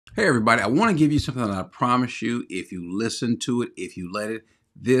Hey, everybody, I want to give you something that I promise you, if you listen to it, if you let it,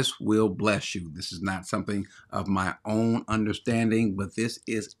 this will bless you. This is not something of my own understanding, but this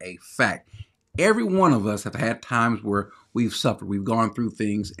is a fact. Every one of us have had times where we've suffered, we've gone through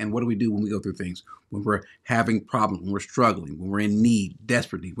things, and what do we do when we go through things? When we're having problems, when we're struggling, when we're in need,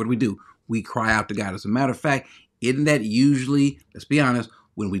 desperate need, what do? We cry out to God. As a matter of fact, isn't that usually, let's be honest,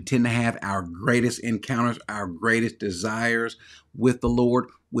 when we tend to have our greatest encounters, our greatest desires with the Lord,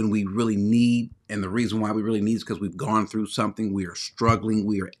 when we really need, and the reason why we really need is because we've gone through something, we are struggling,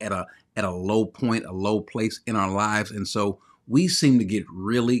 we are at a low point, a low place in our lives, and so we seem to get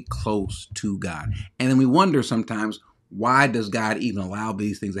really close to God. And then we wonder sometimes, why does God even allow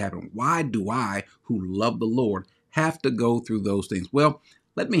these things to happen? Why do I, who love the Lord, have to go through those things? Well,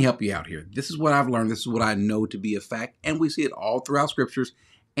 let me help you out here. This is what I've learned. This is what I know to be a fact. And we see it all throughout scriptures.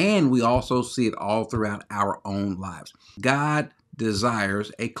 And we also see it all throughout our own lives. God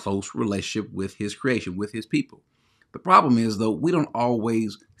desires a close relationship with his creation, with his people. The problem is, though, we don't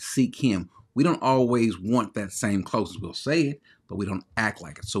always seek him. We don't always want that same closeness. We'll say it, but we don't act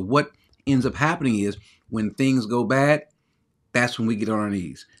like it. So what ends up happening is when things go bad, that's when we get on our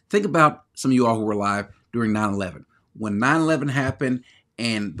knees. Think about some of you all who were alive during 9/11. When 9/11 happened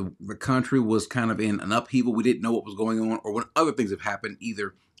and the country was kind of in an upheaval, we didn't know what was going on, or when other things have happened,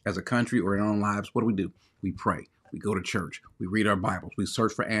 either as a country or in our own lives, what do? We pray. We go to church. We read our Bibles. We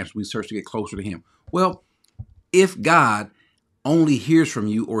search for answers. We search to get closer to him. Well, if God only hears from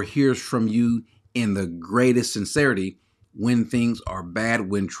you or hears from you in the greatest sincerity when things are bad,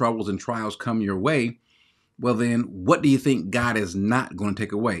 when troubles and trials come your way, well, then what do you think God is not going to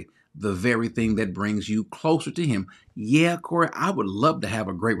take away? The very thing that brings you closer to him. Yeah, Corey, I would love to have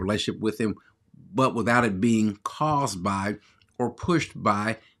a great relationship with him, but without it being caused by or pushed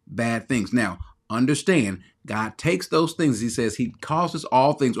by bad things. Now, understand, God takes those things. He says he causes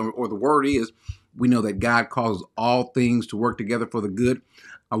all things, or the word is, we know that God causes all things to work together for the good.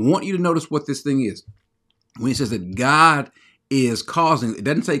 I want you to notice what this thing is. When he says that God is causing, it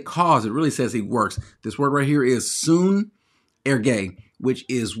doesn't say cause, it really says he works. This word right here is sun erge, which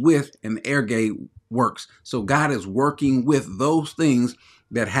is with, and erge works. So God is working with those things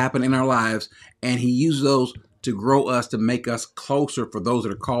that happen in our lives, and he uses those to grow us, to make us closer for those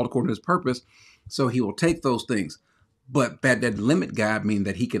that are called according to his purpose. So he will take those things. But that doesn't limit God, mean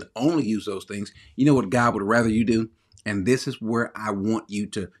that he can only use those things. You know what God would rather you do? And this is where I want you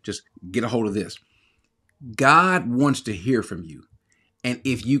to just get a hold of this. God wants to hear from you. And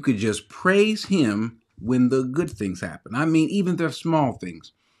if you could just praise him when the good things happen. I mean, even the small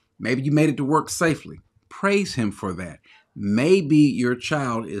things. Maybe you made it to work safely. Praise him for that. Maybe your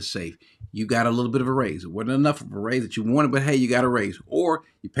child is safe. You got a little bit of a raise. It wasn't enough of a raise that you wanted, but hey, you got a raise. Or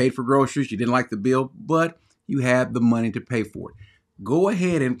you paid for groceries. You didn't like the bill, but you had the money to pay for it. Go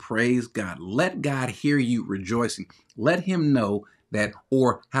ahead and praise God. Let God hear you rejoicing. Let him know that,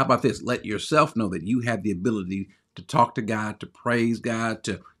 or how about this? Let yourself know that you have the ability to talk to God, to praise God,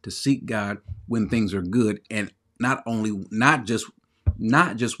 to seek God when things are good, and not just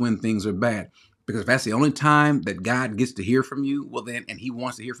when things are bad. Because if that's the only time that God gets to hear from you, well then, and he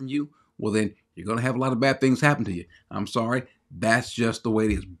wants to hear from you, well then you're going to have a lot of bad things happen to you. I'm sorry, that's just the way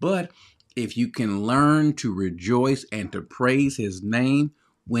it is. But if you can learn to rejoice and to praise his name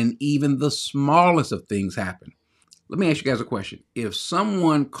when even the smallest of things happen. Let me ask you guys a question. If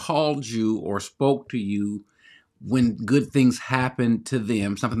someone called you or spoke to you when good things happened to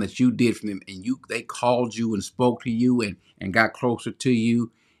them, something that you did for them, and they called you and spoke to you and got closer to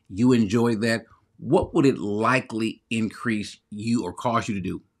you, you enjoyed that, what would it likely increase you or cause you to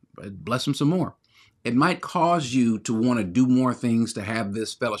do? Bless them some more. It might cause you to want to do more things to have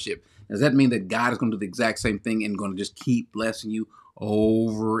this fellowship. Does that mean that God is going to do the exact same thing and going to just keep blessing you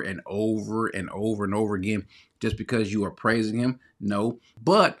over and over and over and over again just because you are praising him? No.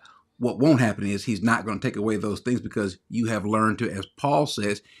 But what won't happen is he's not going to take away those things, because you have learned to, as Paul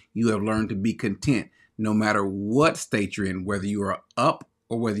says, you have learned to be content no matter what state you're in, whether you are up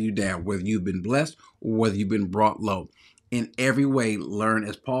or whether you're down, whether you've been blessed or whether you've been brought low. In every way, learn,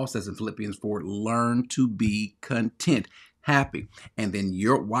 as Paul says in Philippians 4, learn to be content, happy. And then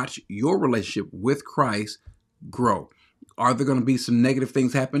watch your relationship with Christ grow. Are there going to be some negative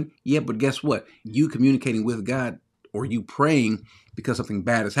things happen? Yeah, but guess what? You communicating with God or you praying because something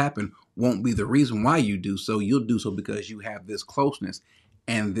bad has happened won't be the reason why you do so. You'll do so because you have this closeness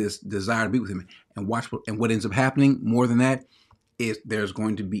and this desire to be with him. And what ends up happening more than that is there's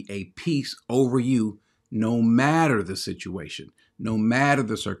going to be a peace over you no matter the situation, no matter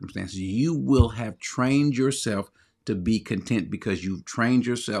the circumstances. You will have trained yourself to be content because you've trained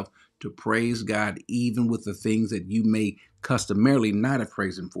yourself to praise God even with the things that you may customarily not have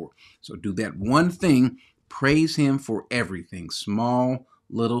praised him for. So do that one thing, praise him for everything, small,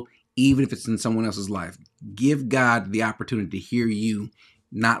 little, even if it's in someone else's life. Give God the opportunity to hear you,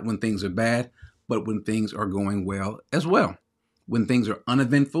 not when things are bad, but when things are going well as well. When things are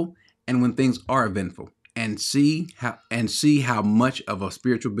uneventful and when things are eventful. And see how much of a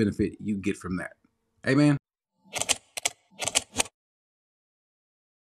spiritual benefit you get from that. Amen.